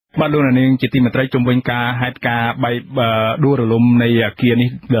បាទលោកនាងជាទីមេត្រីជំវិញការហេតុការណ៍បែបដួលរលំនៃអាគារនេះ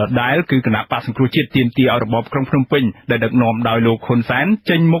ដែលគឺគណៈបក្សសង្គ្រោះជាតិទាមទារឲ្យរបបក្រុងភ្នំពេញដែលដឹកនាំដោយលោកហ៊ុនសែន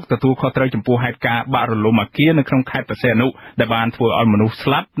ចេញមុខទទួលខុសត្រូវចំពោះហេតុការណ៍បាក់រលំអាគារនៅក្នុងខេត្តព្រះសីហនុដែលបានធ្វើឲ្យមនុស្សស្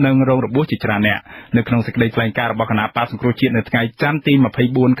លាប់និងរងរបួសជាច្រើនអ្នកនៅក្នុងសេចក្តីថ្លែងការណ៍របស់គណៈបក្សសង្គ្រោះជាតិនៅថ្ងៃច័ន្ទទី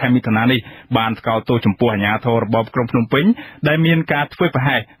24ខែមិថុនានេះបានថ្កោលទោសចំពោះអាជ្ញាធររបបក្រុងភ្នំពេញដែលមានការធ្វើប្រ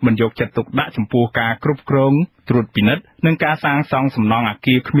ហែសមិនយកចិត្តទុកដាក់ចំពោះការគ្រប់គ្រងត្រួតពិនិត្យនិងការសាងសង់សំណង់អ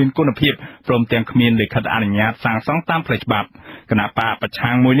គារគ្មានគុណភាពព្រមទាំងគ្មានលិខិតអនុញ្ញាតសាងសង់តាមផ្លូវច្បាប់គណៈបកប្រ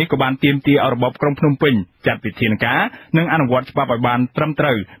ឆាំងមួយនេះក៏បានទាមទារឲ្យរបបក្រុងភ្នំពេញចាត់វិធានការនិងអនុវត្តច្បាប់ឲ្យបានត្រឹមត្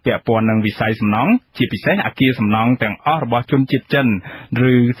រូវពាក់ព័ន្ធនឹងវិស័យសំណង់ជាពិសេសអគារសំណង់ទាំងអស់របស់ជនជាតិចិន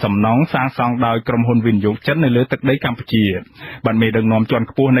ឬសំណង់សាងសង់ដោយក្រុមហ៊ុនវិនិយោគចិននៅលើទឹកដីកម្ពុជាបានមេដឹកនាំជាន់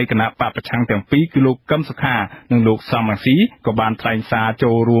ខ្ពស់នៃគណៈបកប្រឆាំងទាំងពីរគឺលោកកឹមសុខានិងលោកសំរងស៊ីក៏បានថ្លែងសារចូ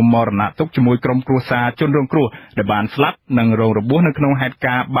លរួមមរណទុក្ខជាមួយក្រុមគ្រួសារជនរងគ្រោះដែលបានស្លាប់និងរងរបួសនៅក្នុងហេតុ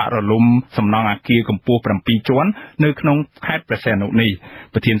ការណ៍បាក់រលំសំណង់អគារកម្ពស់7ជាន់នៅក្នុងខេត្តព្រះសីហនុនេះ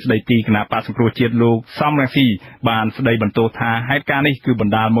ប្រធានស្ដីទីគណៈបក្សសង្គ្រោះជាតិលោកសំរងស៊ីបានស្ដីបន្ទោសថាហេតុការណ៍នេះគឺប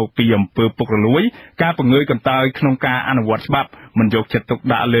ណ្ដាលមកពីអំពើពុករលួយការពង្រាយកន្តើយក្នុងការអនុវត្តច្បាប់មិនយកចិត្តទុក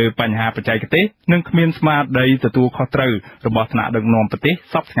ដាក់លើបញ្ហាបច្ចេកទេសនិងគ្មានស្មារតីទទួលខុសត្រូវរបស់ថ្នាក់ដឹកនាំប្រទេស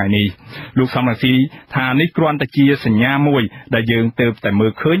សពថ្ងៃនេះលោកសំរងស៊ីថានេះគ្រាន់តែជាសញ្ញាមួយដែលយើងទើបតែមើ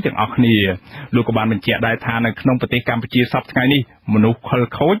លឃើញទាំងអស់គ្នាលោកក៏បានបញ្ជាក់ដែរថានៅក្នុងប្រទេសកម្ពុជាសពថ្ងៃនេះមនុស្សខិល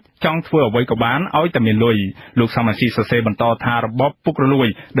ខូចចង់ធ្វើអ្វីក៏បានឲ្យតែមានលុយលោកសំរងស៊ីសរសេរបន្តថារបបពុករលួយ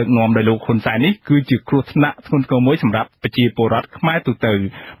ដឹកនាំដោយលោកហ៊ុនសែននេះគឺជាគ្រោះថ្នាក់ធ្ងន់ធ្ងរមួយសម្រាប់ប្រជាពលរដ្ឋខ្មែរទូទៅ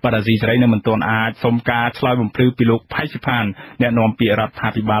បាទអាស៊ីសេរីនៅមិនទាន់អាចសុំការឆ្លើយបំភ្លឺពីលោកផៃសិផានអ្នកនាំពាក្យរដ្ឋា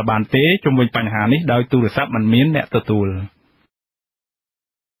ភិបាលបានទេជុំវិញបញ្ហានេះដោយទូរស័ព្ទមិនមានអ្នកទទួល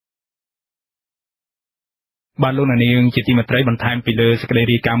បាទលោកនាងជាទីមេត្រីបន្ថែមពីលើសេចក្តី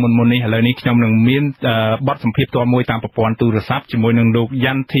រាយការណ៍មុននេះឥឡូវនេះខ្ញុំនឹងមានបទសម្ភាសន៍ផ្ទាល់មួយតាមប្រព័ន្ធទូរស័ព្ទជាមួយនឹងលោក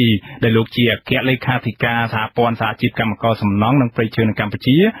យ៉ាន់ធីដែលលោកជាអគ្គលេខាធិការសហព័ន្ធសហជីពកម្មករសំណង់និងព្រៃឈើនៅកម្ពុ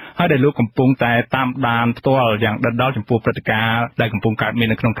ជាហើយដែលលោកកំពុងតែតាមដានផ្ទាល់យ៉ាងដិតដល់ចំពោះព្រឹត្តិការណ៍ដែលកំពុងកើតមាន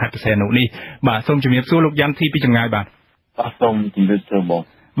នៅក្នុងខេត្តព្រះសីហនុនេះបាទសូមជម្រាបសួរលោកយ៉ាន់ធីពីចម្ងាយបាទសូមជម្រាបសួរបង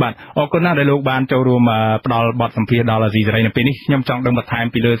បាទអរគុណណាស់ដែលលោកបានចូលរួមផ្ដល់បទសម្ភាសន៍ដល់អាស៊ីសេរីនៅពេលនេះខ្ញុំចង់ដឹងបន្ថែម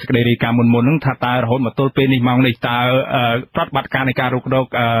ពីលើសេចក្តីរាយការណ៍មុនហ្នឹងថាតើរហូតមកទល់ពេលនេះម៉ោងនេះតើប្រតិបត្តិការនៃការរុករក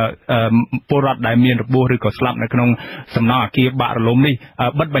ពលរដ្ឋដែលមានរបួសឬក៏ស្លាប់នៅក្នុងសំណង់អគារបាក់រលំនេះ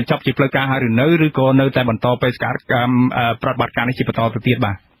បិទបញ្ចប់ជាផ្លូវការហើយឬនៅឬក៏នៅតែបន្តបេសកកម្មប្រតិបត្តិការនេះជាបន្តទៅទៀត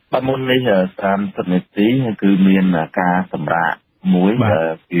បាទមុននេះ30នាទីគឺមានការសម្រាប់មួយ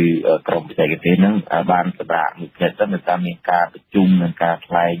គឺក្រមបច្ចេកទេសហ្នឹងបានសម្រាប់មួយផ្នែកទៅតាមមានការប្រជុំនិងការ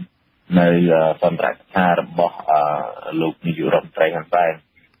ថ្លែងនៅសន្ទរកថារបស់លោកនាយករដ្ឋមន្ត្រីហ៊ុនសែន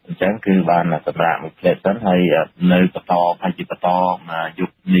អញ្ចឹងគឺបានសម្រាប់មួយផ្នែកទៅហើយនៅបន្តហើយជាបន្តយុគ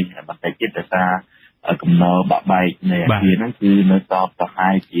នេះបន្តិចទៀតដោយសារកំណើបាក់បែកនៃអាគារហ្នឹងគឺនៅសល់ប្រហែ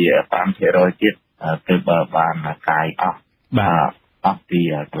លជា 5% ទៀតគឺបានកាយអស់អស់ពី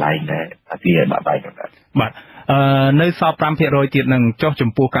កន្លែងដែលអាគារបាក់បែកហ្នឹងបាទនៅសល់ 5% ទៀតនឹងចុះចំ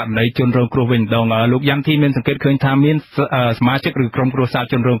ពោះករណីជនរងគ្រោះវិញម្ដងលោកយ៉ាងធីមានសង្កេតឃើញថាមានសមាជិកឬក្រុមគ្រួសារ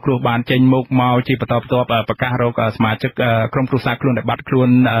ជនរងគ្រោះបានចេញមកជាបន្តបន្ទាប់ប្រកាសរកសមាជិកក្រុមគ្រួសារខ្លួនដែលបាត់ខ្លួន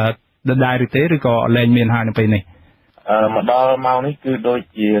ដដែលឬទេឬក៏លែងមានហើយនៅពេលនេះមកដល់ម៉ោងនេះគឺដូច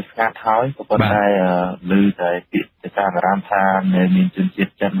ជាស្ងាត់ហើយប៉ុន្តែឮតែពាក្យតាមអារម្មណ៍ថាមានជនជា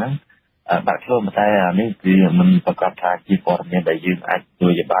តិចិនហ្នឹងបាក់ខ្លួនតែនេះគឺមិនប្រកាសថាជាព័ត៌មានដែលយើងអាចជួ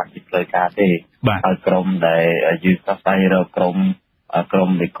យបានពីផ្លូវការទេហើយក្រុមដែលយើងសរសៃរកក្រុម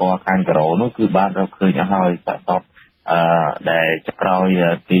នៃកខាងការ៉ូនោះគឺបានរកឃើញអស់ហើយសាកសពដែលក្រោយ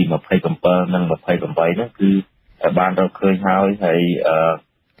ទី27និង28នោះគឺបានរកឃើញហើយ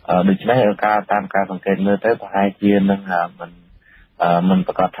ដូច្នេះតាមការសង្កេតមើលទៅប្រហែលជានឹងមិន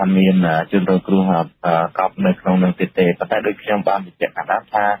ប្រកាសថាមានជនរងគ្រោះកប់នៅក្នុងនឹងទៀតទេប៉ុន្តែដូចខ្ញុំបានបញ្ជាក់ខាងដើម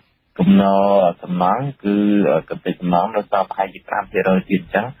ថាកំណើសំណង់គឺកម្ទេចសំណង់នៅសល់ប្រហែលជា 5% ទៀតអ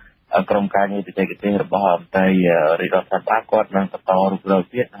ញ្ចឹងក្រុមការងារបច្ចេកទេសរបស់មន្ត្រីរាជរដ្ឋាភិបាលគាត់នឹងបន្តរុករក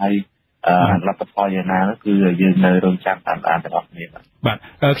ទៀតហើយលទ្ធផលយ៉ាងណាគឺយើងនៅរងចាំតាមដានទាំងអស់គ្នាបាទ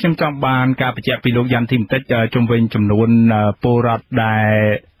ខ្ញុំចង់បានការបញ្ជាក់ពីលោកយ៉ាន់ធីបន្តិចជុំវិញចំនួនពលរដ្ឋដែល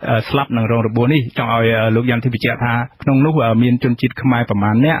ស្លាប់និងរងរបួសនេះចង់ឲ្យលោកយ៉ាន់ធីបញ្ជាក់ថាក្នុងនោះមានជនជាតិខ្មែរប្រ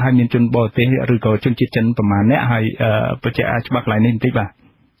មាណអ្នកហើយមានជនបរទេសឬក៏ជនជាតិចិនប្រមាណអ្នកហើយបញ្ជាក់ច្បាស់កន្លែងនេះបន្តិចបាទ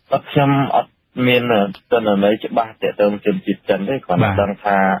ខ្ញុំអត់មានទិន្នន័យច្បាស់ទាក់ទងជនជាតិចិនទេគ្រាន់តែដឹង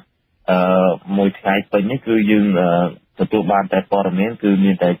ថាមួយថ្ងៃពេញនេះគឺយើងទទួលបានតែព័ត៌មានគឺ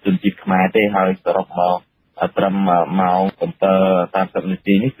មានតែជនជាតិខ្មែរទេហើយសរុបមកត្រឹមម៉ោង7:30នា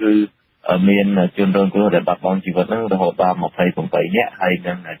ទីនេះគឺមានជនរងគ្រោះដែលបាត់បង់ជីវិតហ្នឹងរហូតដល់28នាក់ហើយ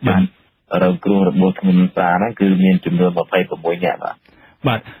នឹងជនរងគ្រោះរបួសធ្ងន់ស្រាលហ្នឹងគឺមានចំនួន26នាក់បាទ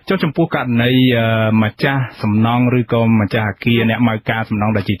បាទចុះចំពោះករណីម្ចាស់សំណង់ឬក៏ម្ចាស់អគារអ្នកមកការសំណ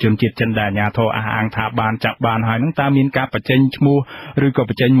ង់ដែលជាជនជាតិចិនដែលអាជ្ញាធរអះអាងថាបានចាប់បានហើយហ្នឹងតើមានការបញ្ចេញឈ្មោះឬក៏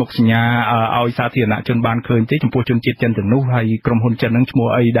បញ្ចេញមុខសញ្ញាឲ្យសាធារណជនបានឃើញទេចំពោះជនជាតិចិនទាំងនោះហើយក្រុមហ៊ុនចិនហ្នឹងឈ្មោះ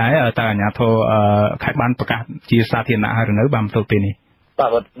អីដែរតើអាជ្ញាធរខេត្តបានប្រកាសជាសាធារណៈហើយឬនៅបានទៅពេលនេះបា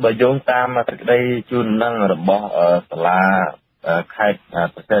ទបើយោងតាមសេចក្តីជូនដំណឹងរបស់សាលាខេត្ត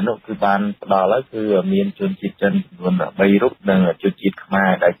ប្រសិទ្ធនោះគឺបានផ្ដល់ហើយគឺមានជនជាតិចិនចំនួន3រូបនិងជនជាតិខ្មែរ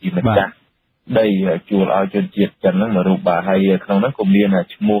ដែលជាម្ចាស់ដីជួលឲ្យជនជាតិចិនហ្នឹងមួយរូបបាទហើយក្នុងនោះក៏មាន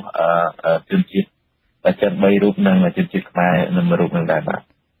ឈ្មោះជនជាតិចិន3រូបនិងជនជាតិខ្មែរនឹងមួយរូបនឹងដែរ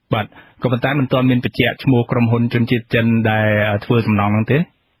បាទក៏ប៉ុន្តែមិនទាន់មានបញ្ជាក់ឈ្មោះក្រុមហ៊ុនជនជាតិចិនដែលធ្វើសំណង់ហ្នឹងទេ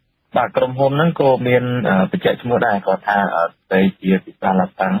បាទក្រុមហ៊ុនហ្នឹងក៏មានបញ្ជាក់ឈ្មោះដែរគាត់ថាទៅជាពិសាល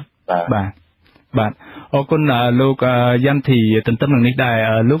តាំងបាទអរគុណលោកយ៉ាន់ធីទន្ទឹមនឹងនេះដែរ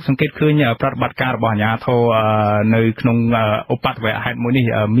លោកសង្កេតឃើញប្រតិបត្តិការរបស់អាជ្ញាធរនៅក្នុងឧបទ្ទវហេតុមួយនេះ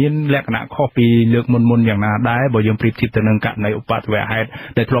មានលក្ខណៈខុសពីលើកមុនយ៉ាងណាដែរបើយើងប្រៀបធៀបទៅនឹងករណីឧបទ្ទវហេតុ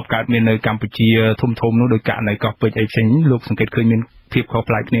ដែលធ្លាប់កើតមាននៅកម្ពុជាធំៗនោះដោយករណីកោះពេជ្រអីផ្សេងលោកសង្កេតឃើញមានភាពខុស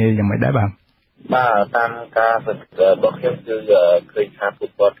ប្លែកគ្នាយ៉ាងម៉េចដែរបាទតាមការរបស់ខ្ញុំគឺឃើញថាពួ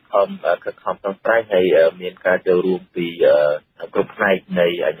កគាត់ខំប្រឹងប្រែងហើយមានការចូលរួមពីគ្រប់ផ្នែកនៃ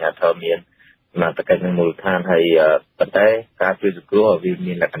អាជ្ញាធរមានសមត្ថកិច្ចនៅមូលដ្ឋានហើយប៉ុន្តែការជួយសង្គ្រោះវា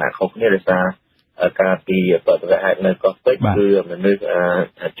មានលក្ខណៈខុសគ្នាដោយសារការពីបទវហេតុនៅកោះពេជ្រគឺមនុស្ស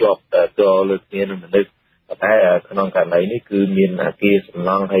ជាប់តលើគ្នានឹងមនុស្សប៉ុន្តែក្នុងករណីនេះគឺមានអគារសំណ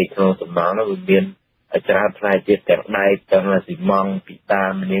ង់ហើយក្នុងសំណង់នោះវាមានច្រើនផ្នែកទៀតទាំងដែកទាំងស៊ីម៉ងតពីតា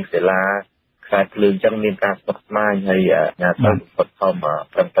មនាងសិលាខ្សែភ្លើងចឹងមានការស្មុគស្មាញហើយអាជ្ញាធរខំ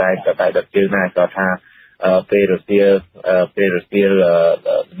ប្រឹងប្រែងក៏តែដុតជើងណាក៏ថាពេលរសៀល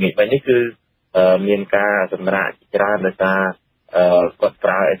ងាយបែបនេះគឺមានការសម្រាប់ច្រើនដោយសារគាត់ប្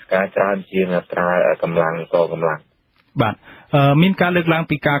រើអេសកាច្រើនជាងប្រើកម្លាំងបាទមានការលើកឡើង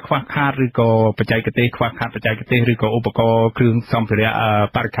ពីការខ្វះខាតឬក៏បច្ចេកទេសខ្វះខាតបច្ចេកទេសឬក៏ឧបករណ៍គ្រឿងសម្ភារៈ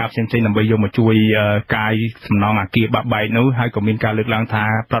បរិក្ខារផ្សេងៗដើម្បីយកមកជួយកាយសំណង់អគារបាក់បែកនោះហើយក៏មានការលើកឡើងថា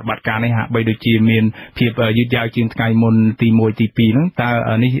ប្រតិបត្តិការនេះហាក់បីដូចជាមានភាពយឺតយ៉ាវជាងថ្ងៃមុនទី1ទី2ហ្នឹងតើ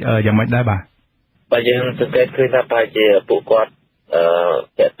នេះយ៉ាងម៉េចដែរបាទយើងសង្កេតឃើញថាប្រហែលជាពួកគាត់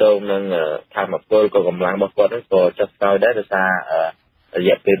តកតងនឹងធម្មពលក៏កម្លាំងរបស់គាត់ហ្នឹងក៏ចុះស្ោយដែរដោយសាររ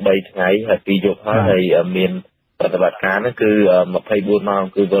យៈពេល3ថ្ងៃហើយ2យប់ហើយមានប្រតិបត្តិការហ្នឹងគឺ24ម៉ោង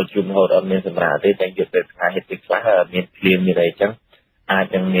គឺវិលជុំរហូតអត់មានសម្រាប់ទេតែយប់ពេលថ្ងៃហេតុទីខ្លះមានភ្លៀងមានអីចឹងអាច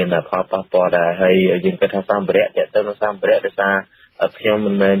នឹងមានផលប៉ះពាល់ដែរហើយយើងគិតថាសម្ភារៈតកតងនឹងសម្ភារៈដោយសារខ្ញុំ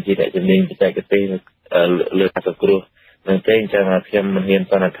មិនមែនជាអ្នកជំនាញបច្ចេកទេសលើការសង្គ្រោះនឹងទេអញ្ចឹងខ្ញុំមិនហ៊ាន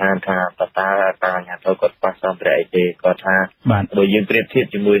សន្និដ្ឋានថាតើអាជ្ញាធរគាត់ខ្វះសម្ភារៈអីទេគាត់ថាបើយើងប្រៀបធៀប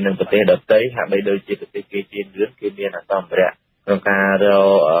ជាមួយនឹងប្រទេសដទៃហាក់បីដូចជាប្រទេសគេជាលឿនគេមានសម្ភារៈក្នុងការរ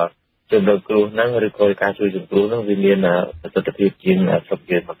កជំរុញគ្រោះហ្នឹងឬក៏ការជួយសង្គ្រោះហ្នឹងវាមានប្រសិទ្ធភាពជាងស្រុក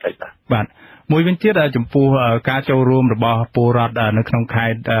យើងបន្តិចបាទមួយវិញទៀតចំពោះការចូលរួមរបស់ពលរដ្ឋនៅក្នុងខេ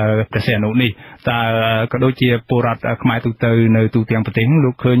ត្តព្រះសីហនុនេះតើក៏ដូចជាពលរដ្ឋខ្មែរទូទៅនៅទូទាំងប្រទេស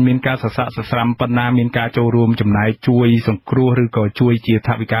លោកឃើញមានការសរស័ក្តិសស្រាំប៉ុណ្ណាមានការចូលរួមចំណែកជួយសង្គ្រោះឬក៏ជួយជាថ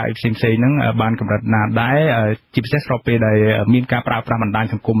វិកាអីផ្សេងៗហ្នឹងបានកម្រិតណាដែរជាពិសេសស្របពេលដែលមានការប្រើប្រាស់បណ្ដាញ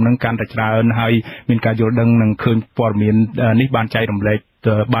សង្គមហ្នឹងកាន់តែច្រើនហើយមានការយល់ដឹងនិងឃើញព័ត៌មាននេះបានចែករំលែក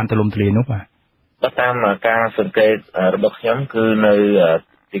បានទូលំទូលាយនោះបាទតាមការសង្កេតរបស់ខ្ញុំគឺនៅ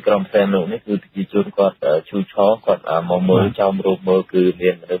ទីក្រុងផ្សេងនោះនេះគឺប្រជាជនគាត់ឈូឆរគាត់មកមើលចំរូបមើលគឺ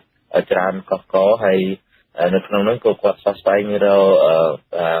មានមនុស្សច្រើនកកកហើយនៅក្នុងនោះក៏គាត់សោះស្វែងរក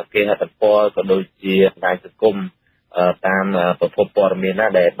គេហទំព័រក៏ដូចជាបណ្ដាញសង្គមតាមប្រភពព័ត៌មានណា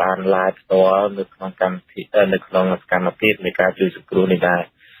ដែលបានឡាយផ្ទាល់នៅក្នុងកម្មវិធីនៅក្នុងសកម្មភាពនៃការជួយសង្គ្រោះនេះដែរ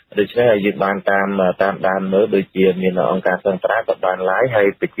ដូច្នេះយើងបានតាមដានមើលដូចជាមានអង្គការសង្គ្រោះក៏បានឡាយហើយ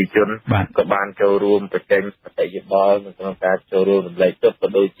ប្រជាជនក៏បានចូលរួមប្រជែងមតិយោបល់ក្នុងការចូលរួមរំលែកទុក្ខក៏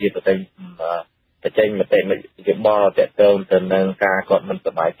ដូចជាប្រជែងមតិយោបល់ទាក់ទងទៅនឹងការគាត់មិនស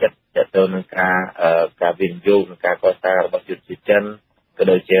ប្បាយចិត្តទាក់ទងនឹងការវិនិយោគនិងការកសាងរបស់ជនជាតិចិនក៏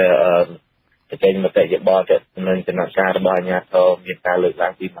ដូចជាប្រជែងមតិយោបល់ទាក់ទងនឹងចំណាត់ការរបស់អាជ្ញាធរមានការលើកឡើ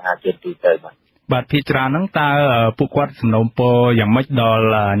ងពីមហាជនទូទៅបាទភាគច្រើនហ្នឹងតើពួកគាត់សំណូមពរយ៉ាងម៉េចដល់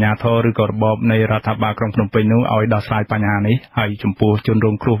អាជ្ញាធរឬក៏របបនៃរដ្ឋាភិបាលក្រុងភ្នំពេញនោះឲ្យដោះស្រាយបញ្ហានេះហើយចំពោះជនរ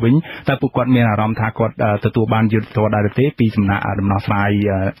ងគ្រោះវិញតើពួកគាត់មានអារម្មណ៍ថាគាត់ទទួលបានយុត្តិធម៌ដែរទេពីសំណាក់ដំណោះស្រាយ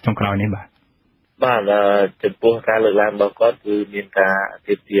ចុងក្រោយនេះបាទចំពោះការលើកឡើងរបស់គាត់គឺមានការ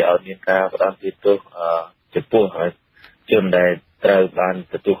ទាមទារឲ្យមានការផ្តន្ទាទោសចំពោះជនដែលត្រូវបាន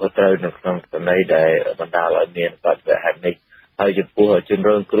ទទួលខុសត្រូវនៅក្នុងករណីដែលបណ្ដាលឲ្យមានបាតុហេតុនេះហើយចំពោះជនរ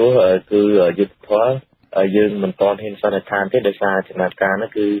ងគ្រោះគឺយុទ្ធផលយើងមិនទាន់ហ៊ានសន្និដ្ឋានទេដោយសារចំណាត់ការនេះ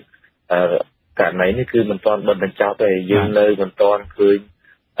គឺករណីនេះគឺមិនទាន់បញ្ចប់ទេយើងនៅមិនទាន់ឃើញ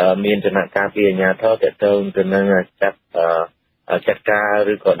មានចំណាត់ការពីអាជ្ញាធរទាក់ទងទៅនឹងចាប់ จัดการห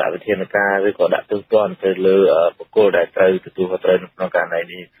รือก็ดับวิธีการหรือก็ดับตัวต้นไปเลยบุคคลได้เจอตัวเจอในการใน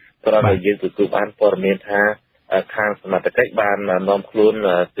นี้เพราะเรายืนตัวบ้านปอร์เมนท่าข้างสมัติใกล้บ้านน้อมคลุน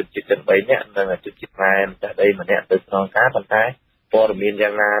จุดจิตจันไปเนี่ยนั่นจุดจิตนายจะได้มาเนี่ยตัวน้องก้าปันท้ายปอร์เมนยั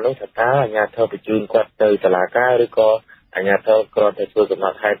งนานุสตาญาเธอไปจูนกอดเจอตลาดก้าหรือก็ญาเธอกรอนไปช่วยสมั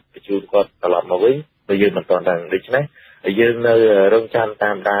ติให้ไปจูนกอดตลอดมาวิ่งไปยืนมันตอนดังดิฉันยืนในโรงจำต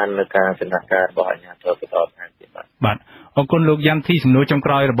ามด้านในการสนับการบ่อยญาเธอไปตอนทางจิตบัตรองค์ลูกยันที่สำนุจงก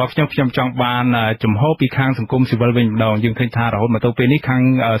รอยระบบช่องจองบานจุ่มโฮปีข้างสังคมสิวัลเวงดองยังเคยทาเรามาตัวเป็นนี้ข้าง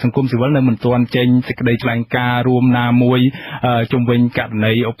สังคมสิวัลในมันตัวเจนสิกได้แรงการรวมนามวยจุ่มเวงกัดใน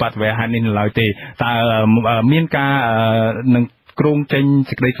อปัตแวหันนินลอยเตแต่เมียนกาหนึ่งกรุงเจน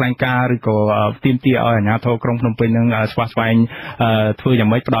สิกได้แรงการหรือก็ทีมที่เอาหน้าทอกรงพนมเป็นนึงสวัสดิ์ไปทั่วอย่าง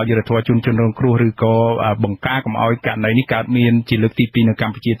ไม่ประดอยทัวจุนโรงครูหรือก็บังกากับเอากัดในนี้การเมียนจิลึกตีปีในกัม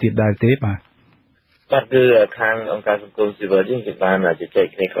พูชีติดได้เตปก็คือทางองค์การสังคมสิวิลยิ่งจิตบ้านอาจจะใจ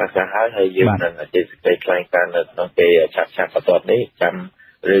ในคลาสหาให้ยืนนั่นอาจจะใจคลายการน้องเตะชักประตอบนี้จ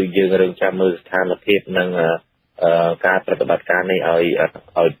ำเรื่องยืนเรื่องจำมือทางประเทศนั่งการปฏิบัติการในเอ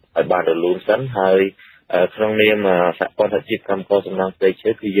าบ้านเราลุ้นสันให้ครั้งนี้มาสักวันที่คำขอสำนักใจเชื่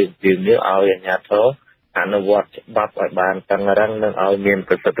อคือยืนเนื้อเอาอย่างนี้เท่าอนุวัตบัตรบ้านตั้งรังนั่งเอาเมียนป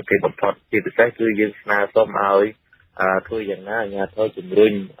ระสบการณ์บททอดที่ใช้คือยืนนาส้มเอาคืออย่างนั้นอย่างเท่าจุ่มรุ่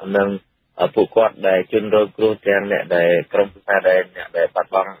งนั่งผู้กอดได้จนโดนครูแทนเนี่ยได้กรมประชาได้เนี่ยได้ปัด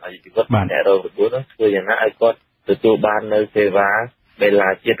บังอายุวัฒน์เนี่ยเราดูนะคืออย่างนั้นไอ้กอดตัวบ้านในเซวาได้ลา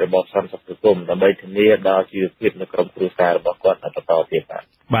เจ็ดระบบสัมสังคมแต่ใบทีนี้ดาวชีวิตในกรมครูสายระบบกอดอัตต่อเพียง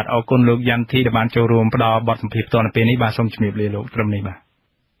บัดเอาคนลูกยันที่บ้านโจรวมประดอบทสัมผัสตอนเป็นนี้บ้านสมชมิบเลยลูกตรงนี้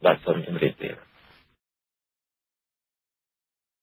บ้านสมชมิบเลย